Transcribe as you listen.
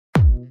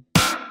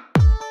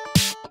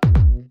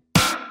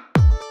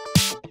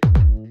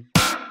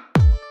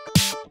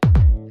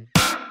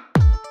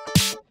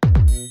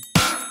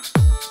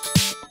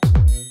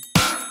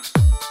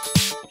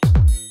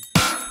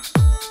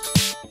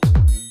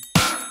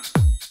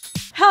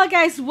Hello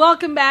guys,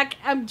 welcome back.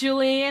 I'm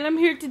Julie and I'm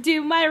here to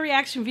do my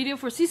reaction video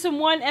for Season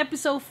 1,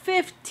 Episode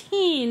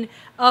 15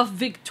 of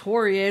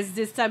Victorious.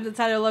 This time the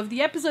title of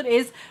the episode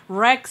is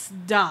Rex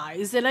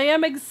Dies. And I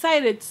am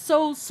excited,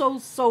 so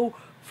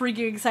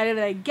freaking excited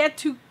that I get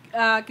to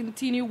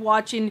continue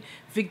watching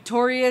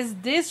Victorious.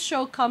 This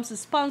show comes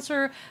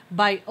sponsored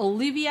by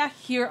Olivia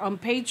here on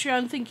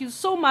Patreon. Thank you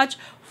so much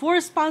for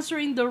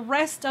sponsoring the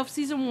rest of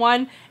Season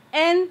 1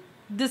 and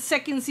the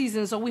second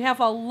season. So we have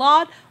a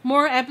lot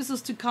more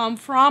episodes to come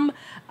from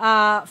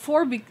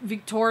for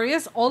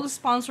Victorious, all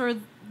sponsored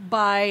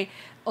by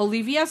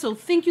Olivia. So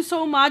thank you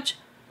so much.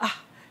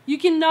 You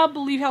cannot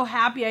believe how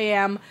happy I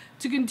am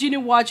to continue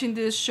watching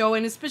this show,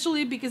 and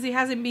especially because it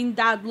hasn't been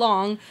that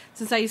long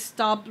since I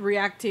stopped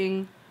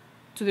reacting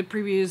to the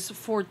previous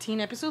 14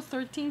 episodes.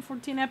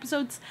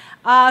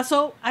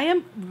 So I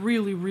am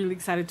really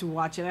excited to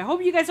watch it. I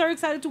hope you guys are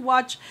excited to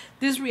watch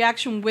this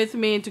reaction with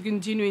me and to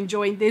continue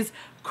enjoying this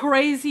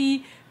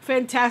crazy,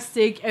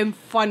 fantastic, and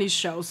funny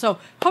show. So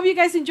hope you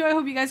guys enjoy.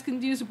 Hope you guys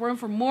continue supporting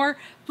for more.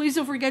 Please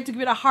don't forget to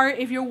give it a heart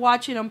if you're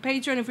watching on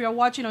Patreon. If you're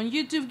watching on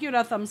YouTube, give it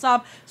a thumbs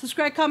up,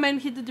 subscribe,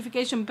 comment, hit the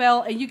notification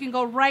bell, and you can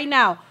go right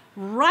now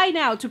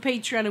to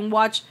Patreon and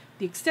watch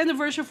the extended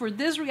version for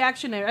this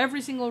reaction and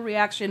every single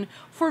reaction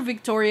for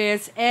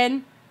Victorious.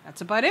 And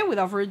that's about it.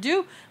 Without further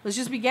ado, let's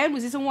just begin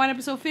with Season 1,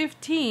 Episode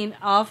 15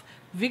 of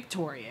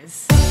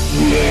Victorious.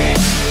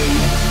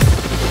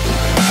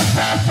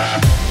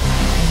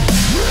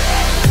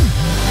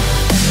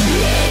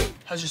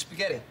 How's your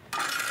spaghetti?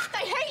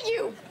 I hate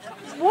you!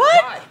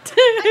 What?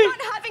 I'm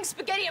not having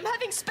spaghetti, I'm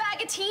having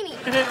spaghettini.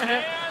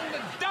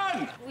 And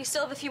done! We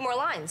still have a few more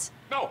lines.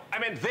 No, I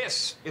meant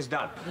this is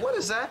done. What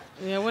is that?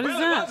 Yeah, what is Well,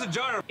 that? it was a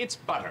jar of... It's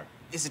butter.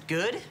 Is it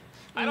good?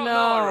 I don't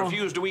know. I No.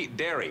 refuse to eat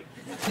dairy.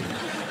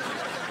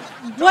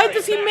 Why Sorry,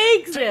 does he Zach.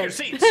 make Take your this?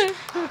 seats.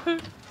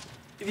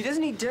 If he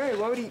doesn't eat dairy,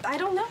 why would he? I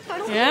don't know.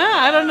 Yeah,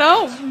 I don't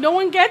know. No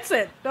one gets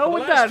it. No The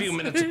one last does. few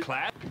minutes of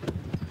class.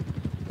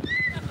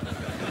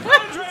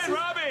 Andre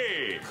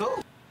Robbie!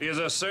 Cool. Is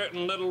a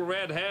certain little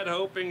redhead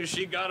hoping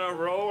she got a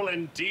role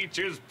in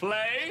Teacher's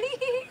Play?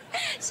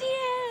 She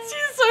is.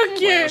 She's so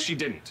cute. Well, she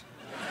didn't.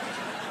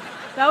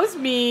 That was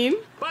mean.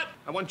 But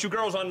I want you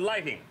girls on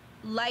lighting.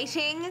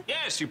 Lighting?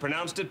 Yes, you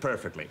pronounced it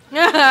perfectly.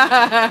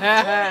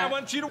 I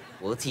want you to...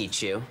 We'll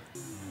teach you.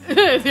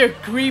 They're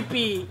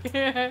creepy.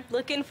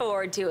 Looking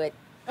forward to it.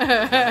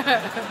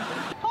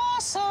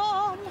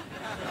 Awesome.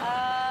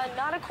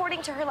 Not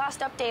according to her last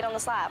update on the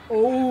slab.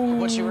 Oh,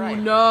 What's she write?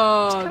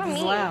 no. Kinda This is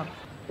mean. loud.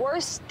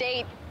 Worst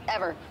date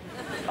ever.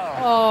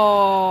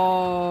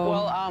 Oh.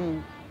 Well,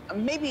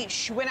 maybe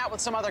she went out with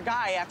some other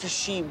guy after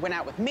she went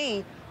out with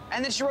me,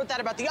 and then she wrote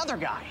that about the other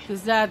guy.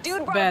 Because that's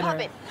Dude brought better. a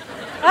puppet.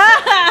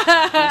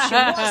 She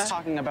was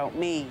talking about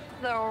me.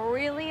 The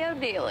realio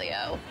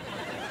dealio. No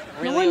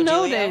Really, one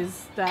Odelia?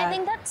 noticed I that.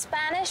 think that's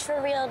Spanish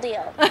for real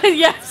deal.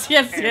 yes,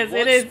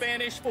 it is.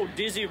 Spanish for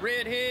dizzy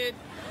redhead?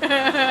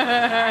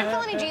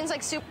 I'm feeling jeans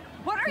like soup.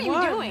 What are you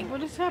What? doing?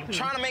 What is happening?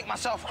 Trying to make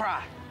myself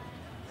cry.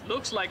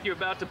 Looks like you're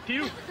about to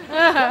puke.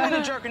 When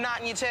you jerk a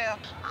knot in your tail,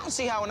 I don't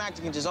see how an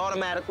actor can just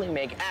automatically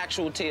make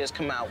actual tears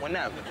come out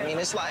whenever. I mean,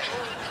 it's like,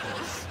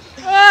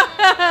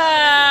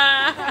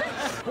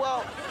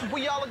 well,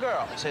 y'all are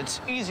girls.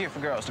 It's easier for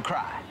girls to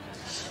cry.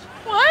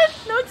 What?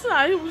 No, it's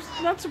not. It was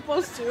not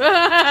supposed to.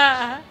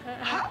 How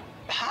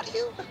do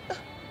you?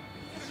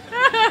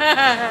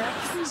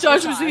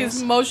 Josh was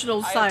his emotional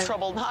I have side.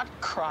 trouble not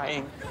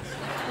crying.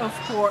 Of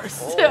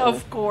course. Oh.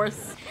 Of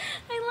course.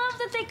 I love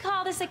that they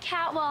call this a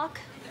catwalk.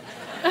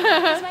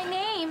 Because my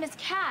name is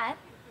Cat.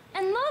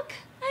 And look,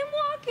 I'm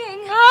walking.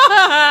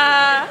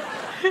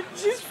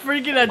 She's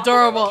freaking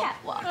adorable.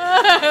 Catwalk.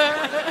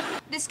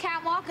 This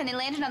catwalk and they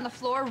landed on the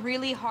floor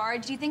really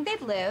hard. Do you think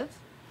they'd live?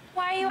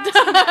 Why are you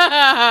asking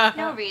that?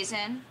 No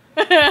reason.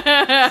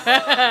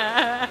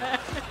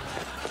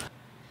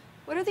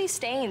 What are these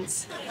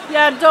stains?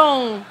 Yeah,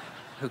 don't.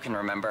 Who can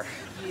remember?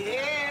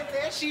 Yeah,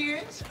 there she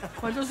is.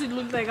 Why does he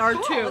look like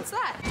R2? Oh, what's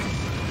that?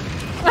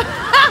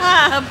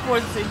 Poor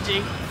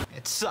Sinjing.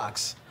 It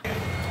sucks.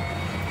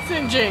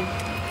 Sinjing.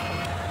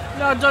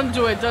 No, don't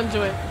do it. Don't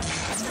do it.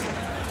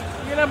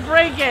 You're gonna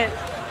break it.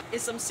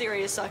 Is some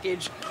serious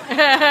suckage.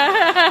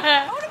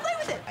 I want to play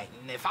with it.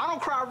 And if I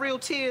don't cry real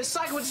tears,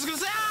 Psycho is just gonna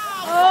say,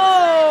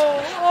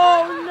 "Ow!"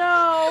 Oh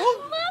no.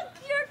 Look,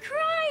 you're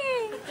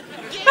crying.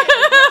 Yeah,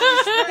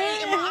 it's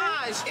straight in my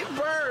eyes. It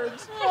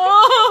burns.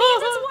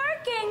 Oh. It's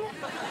working.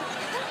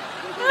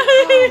 I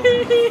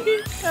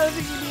don't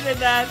think you needed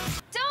that.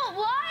 Don't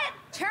what?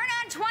 Turn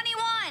on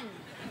 21.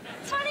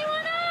 21 on.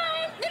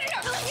 No.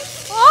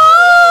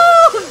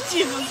 Oh,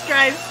 Jesus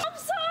Christ. I'm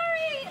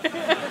sorry.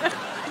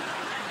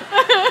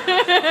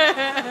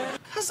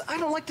 Because I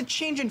don't like to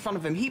change in front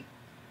of him. He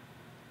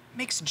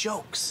makes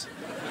jokes.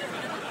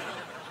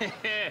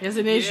 There's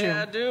an issue.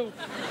 Yeah, I do.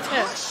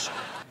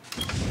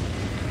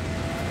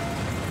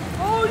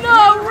 Oh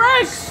no,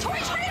 Rex! Turn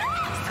it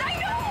off. I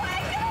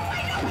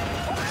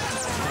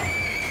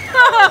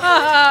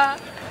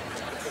know.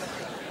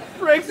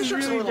 Rex is This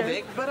looks a really little good.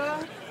 big, but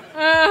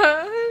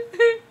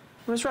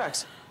Where's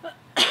Rex?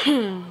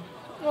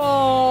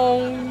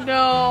 Oh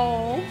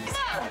no.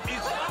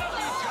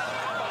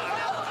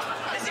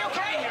 Is he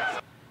okay?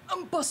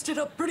 I'm busted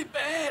up pretty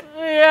bad.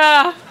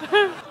 Yeah.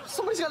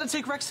 Somebody's got to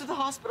take Rex to the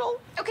hospital.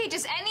 Okay,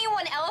 does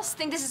anyone else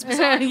think this is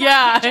bizarre?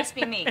 Yeah. It can't just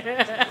be me.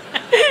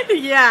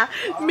 Yeah,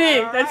 me.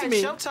 That's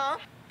me. Showtime.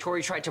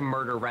 Tori tried to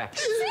murder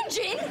Rex.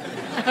 Jin?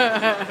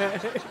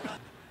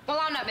 Well,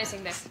 I'm not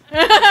missing this.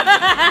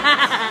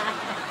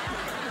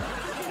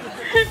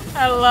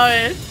 I love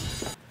it.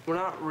 We're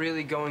not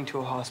really going to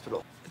a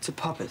hospital. It's a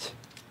puppet.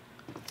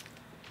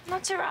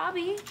 Not to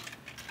Robbie.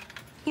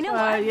 You know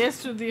what?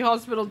 Yes, to the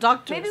hospital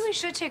doctors. Maybe we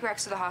should take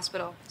Rex to the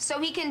hospital so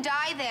he can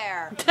die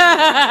there.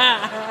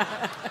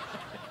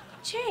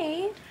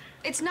 Jay.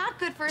 It's not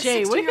good for a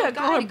Jay, we 16-year-old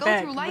gotta call guy her to go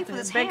Beck. through life with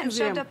his Beck hand is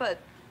shoved him. up a...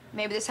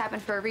 Maybe this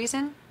happened for a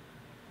reason.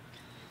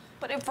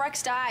 But if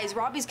Rex dies,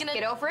 Robbie's gonna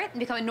get over it and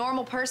become a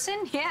normal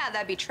person? Yeah,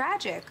 that'd be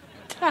tragic.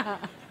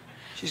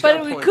 She's But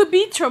got a it point. could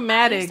be I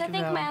traumatic, used to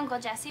think though. my Uncle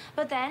Jesse,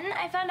 but then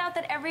I found out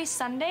that every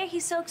Sunday he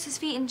soaks his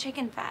feet in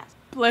chicken fat.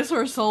 Bless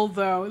her soul,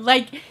 though.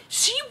 Like,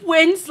 she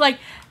wins, like,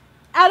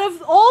 out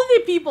of all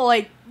the people,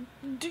 like,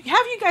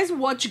 have you guys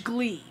watched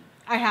Glee?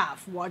 I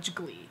have watched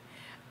Glee.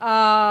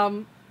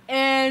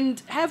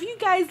 And have you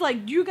guys,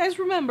 like, do you guys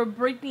remember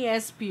Britney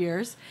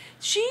Spears?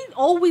 She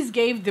always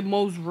gave the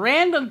most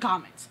random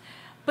comments.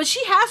 But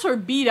she has her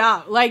beat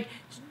out. Like,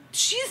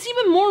 she's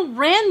even more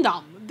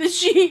random than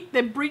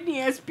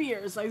Britney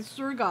Spears. I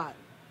swear to God.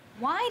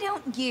 Why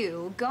don't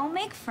you go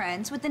make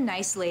friends with the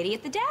nice lady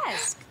at the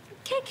desk?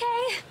 KK.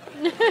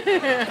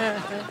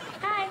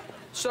 Hi.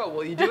 So,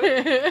 will you do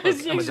it?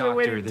 She's I'm a the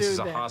way to doctor. This do is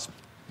a that. hospital.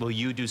 Will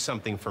you do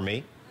something for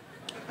me?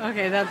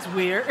 Okay, that's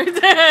weird.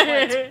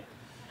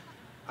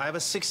 I have a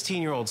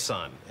 16-year-old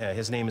son.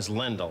 His name is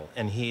Lendl,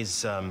 and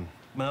he's,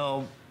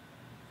 well,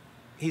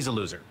 he's a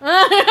loser.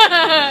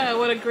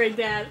 What a great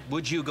dad.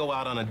 Would you go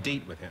out on a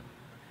date with him?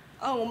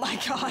 Oh my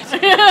God.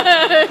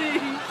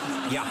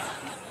 Yeah.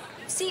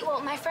 See,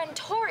 well, my friend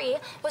Tori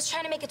was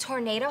trying to make a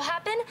tornado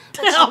happen,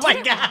 but Oh she my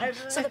didn't. God.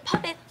 So the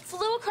puppet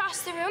flew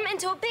across the room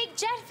into a big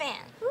jet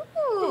fan.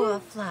 Ooh, a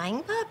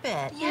flying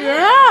puppet.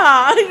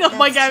 Yeah. Oh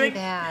my That's God. too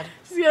bad.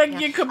 She's gonna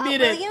get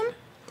committed. William?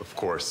 Of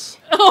course.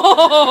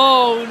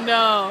 Oh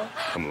no.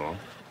 Come along.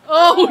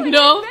 Oh no.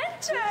 No,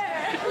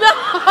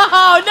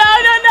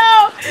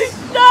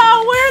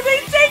 no, where are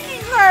they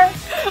taking her?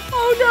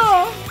 Oh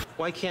no.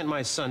 Why can't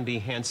my son be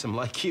handsome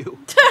like you?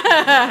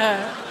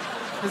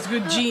 That's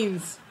good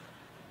genes.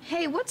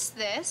 Hey, what's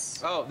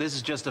this? Oh, this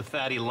is just a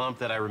fatty lump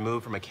that I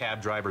removed from a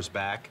cab driver's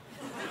back.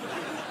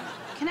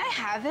 Can I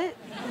have it?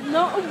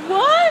 No,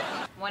 what?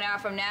 1 hour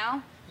from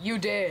now, You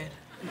did.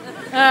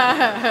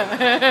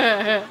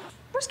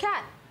 where's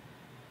Kat?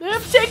 They're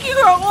taking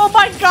her. Oh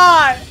my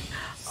God.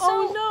 So,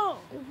 Oh no.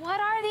 what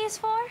are these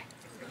for?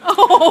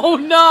 Oh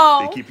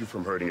no. They keep you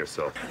from hurting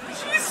yourself.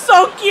 She's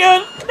so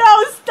cute.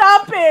 No,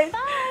 stop it.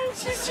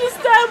 She's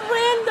just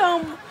that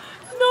random.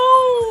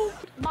 No.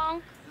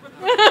 Bonk,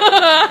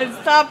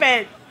 Stop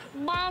it.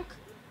 bonk.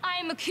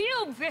 I'm a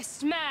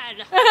cubist man.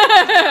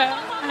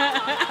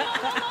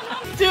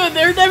 Dude,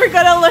 they're never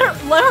gonna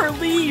let her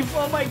leave.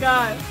 Oh my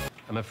God.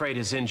 I'm afraid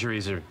his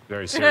injuries are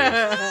very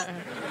serious.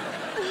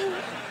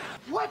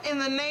 What in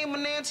the name of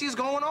Nancy is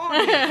going on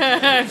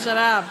here? Shut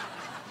up.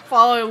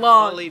 Follow I'll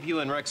along. leave you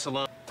and Rex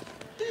alone.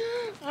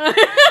 She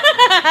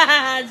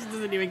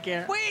doesn't even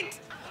care. Wait.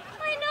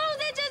 My nose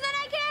itches and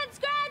I can't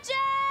scratch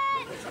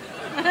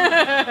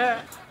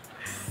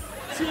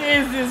it. She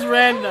is this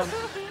random.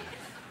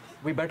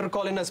 We better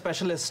call in a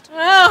specialist.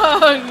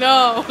 Oh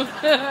no.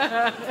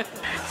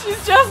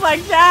 She's just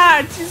like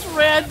that. She's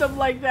random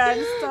like that.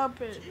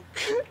 Stop it.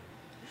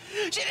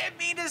 She didn't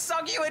mean to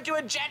suck you into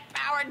a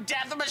jet-powered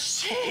death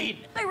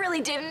machine. I really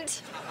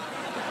didn't.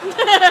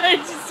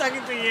 She's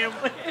talking to you.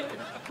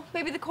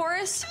 Maybe the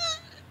chorus?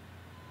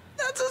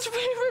 That's his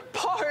favorite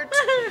part.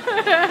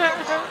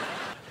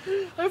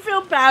 I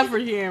feel bad for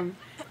him.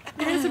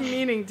 There's a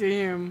meaning to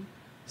him.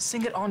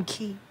 Sing it on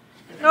key.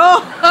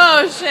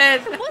 Oh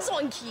shit. It was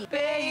on key.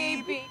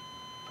 Baby.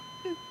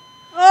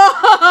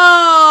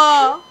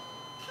 Oh.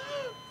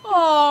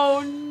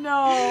 Oh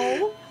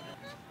no.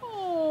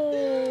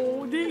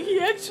 Oh, did he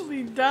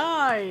actually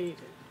die?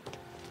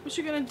 What's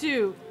she gonna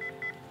do?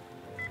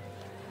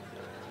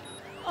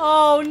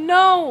 Oh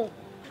no.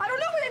 I don't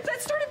know,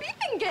 it started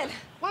beeping again.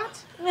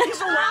 What?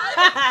 He's alive?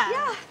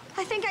 Yeah,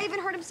 I think I even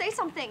heard him say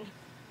something.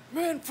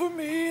 Meant for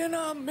me and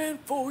I'm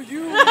meant for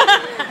you.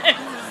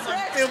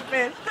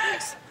 Stupid.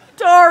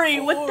 Tori,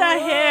 what the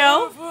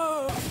hell?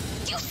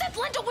 You said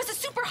Lendl was a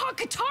super hot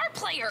guitar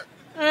player.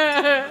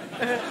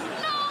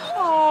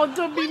 Oh,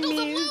 don't be Lendl's a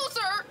mean.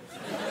 loser.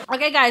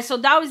 Okay, guys, so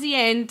that was the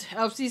end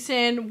of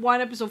season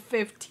 1, episode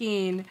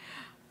 15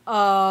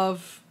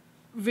 of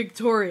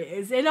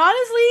Victorious. And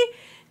honestly,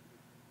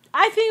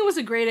 I think it was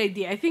a great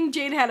idea. I think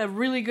Jade had a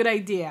really good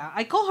idea.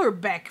 I call her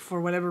Beck for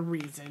whatever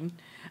reason.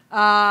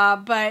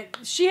 But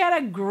she had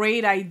a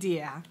great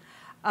idea.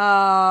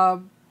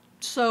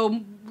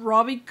 So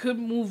Robbie could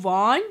move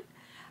on.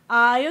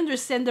 I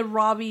understand that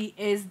Robbie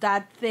is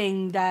that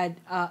thing that,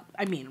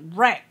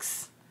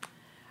 Rex.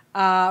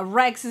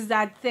 Rex is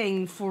that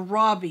thing for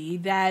Robbie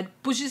that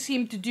pushes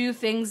him to do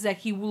things that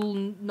he will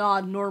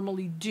not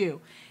normally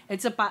do.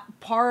 It's a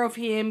part of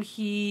him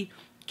he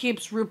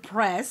keeps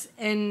repressed,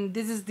 and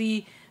this is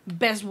the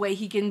best way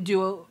he can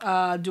do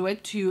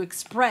it to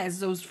express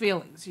those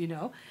feelings, you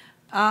know.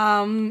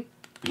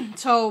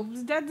 So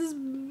that is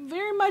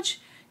very much,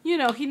 you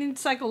know, he needs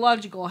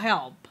psychological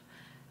help.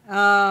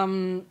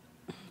 So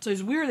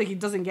it's weird that he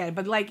doesn't get it,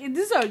 but like,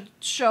 this is a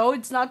show,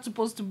 it's not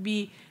supposed to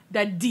be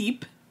that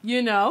deep,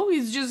 you know.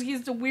 He's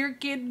the weird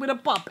kid with a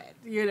puppet,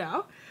 you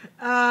know.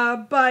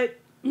 But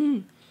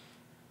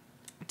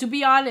to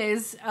be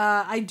honest,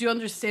 I do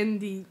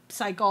understand the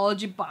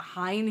psychology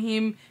behind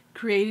him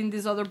creating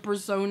this other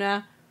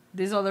persona,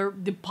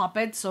 the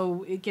puppet,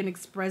 so it can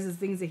express the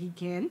things that he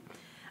can.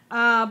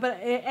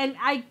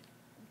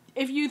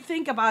 If you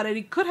think about it,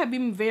 it could have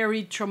been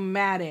very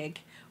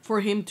traumatic for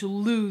him to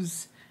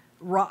lose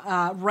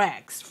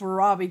Rex, for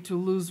Robbie to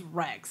lose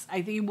Rex.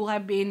 I think it would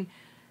have been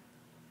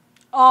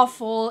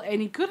awful,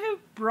 and it could have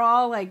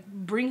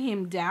bring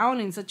him down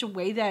in such a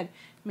way that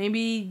maybe,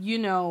 you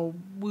know,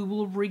 we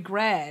will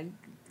regret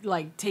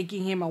like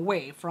taking him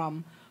away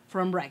from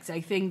Rex.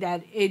 I think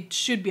that it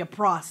should be a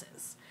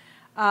process.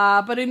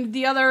 But in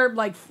the other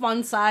like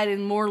fun side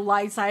and more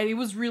light side, it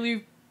was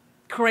really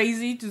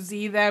crazy to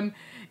see them,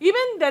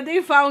 even that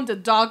they found a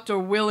doctor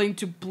willing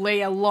to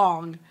play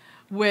along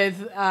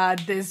with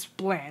this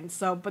plan.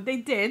 So, but they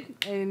did,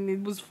 and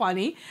it was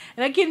funny.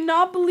 And I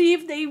cannot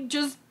believe they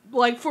just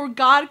like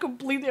forgot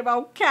completely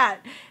about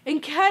Kat.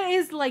 And Kat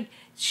is like,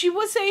 she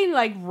was saying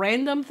like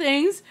random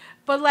things,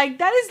 but like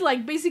that is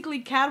like basically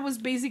Kat was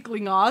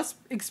basically us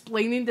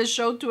explaining the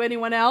show to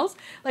anyone else.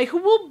 Like, who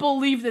will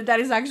believe that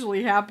is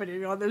actually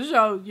happening on the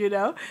show, you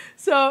know?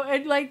 So,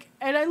 and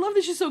I love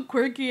that she's so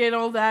quirky and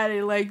all that,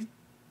 and like,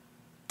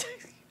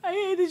 I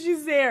hate that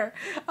she's there.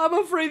 I'm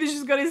afraid that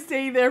she's gonna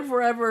stay there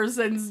forever,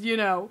 since, you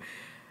know,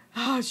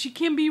 she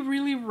can be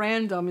really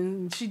random,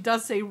 and she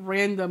does say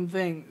random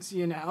things,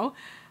 you know.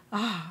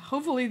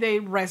 Hopefully they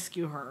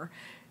rescue her.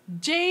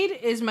 Jade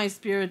is my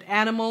spirit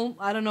animal.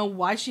 I don't know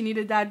why she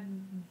needed that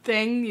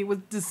thing. It was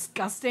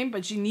disgusting,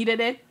 but she needed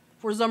it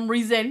for some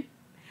reason.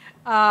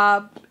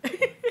 And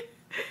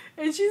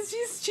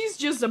she's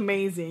just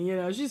amazing, you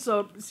know.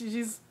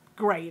 She's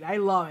great. I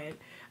love it.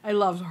 I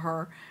love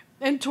her.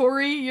 And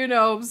Tori, you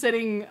know,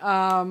 setting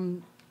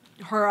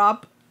her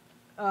up.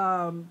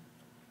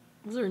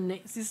 What's her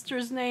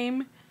sister's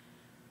name?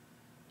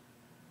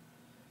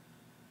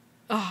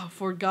 Oh,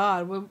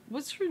 forgot.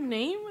 What's her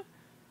name?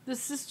 The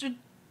sister,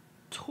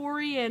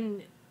 Tori,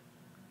 and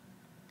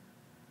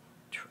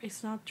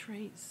it's not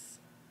Trace.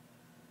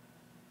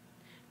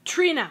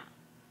 Trina,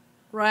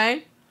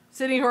 right?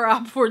 Setting her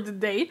up for the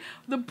date.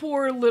 The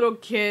poor little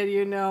kid,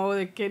 you know,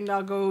 that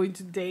cannot go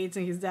into dates,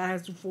 and his dad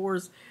has to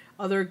force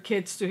other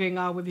kids to hang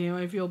out with him.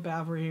 I feel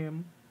bad for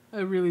him. I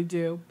really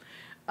do.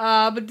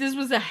 But this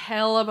was a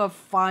hell of a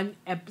fun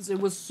episode.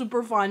 It was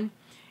super fun.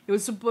 It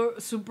was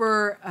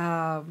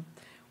super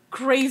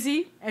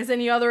crazy, as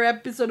any other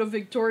episode of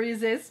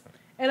Victorious is.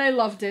 And I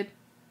loved it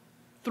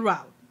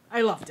throughout.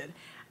 I loved it.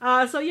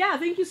 So yeah,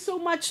 thank you so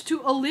much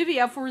to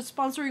Olivia for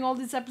sponsoring all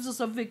these episodes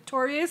of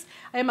Victorious.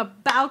 I am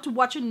about to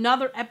watch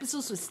another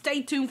episode, so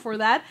stay tuned for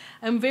that.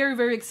 I'm very,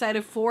 very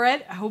excited for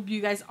it. I hope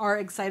you guys are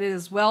excited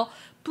as well.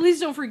 Please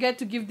don't forget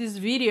to give this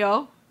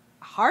video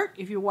a heart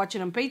if you're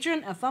watching on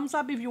Patreon, a thumbs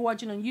up if you're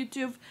watching on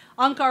YouTube.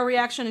 Encore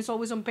Reaction is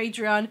always on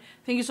Patreon.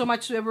 Thank you so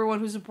much to everyone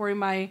who's supporting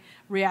my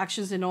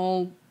reactions and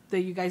all that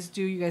you guys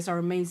do. You guys are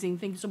amazing.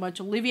 Thank you so much,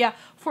 Olivia,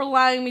 for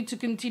allowing me to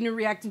continue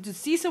reacting to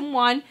Season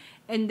 1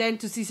 and then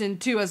to Season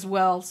 2 as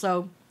well.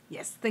 So,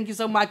 yes, thank you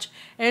so much.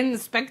 And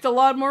expect a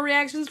lot more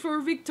reactions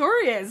for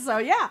Victorious. So,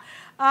 yeah,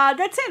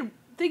 that's it.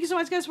 Thank you so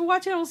much, guys, for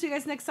watching. I will see you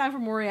guys next time for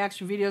more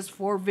reaction videos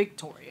for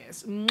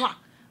Victorious. Mwah!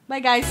 Bye,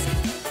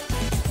 guys.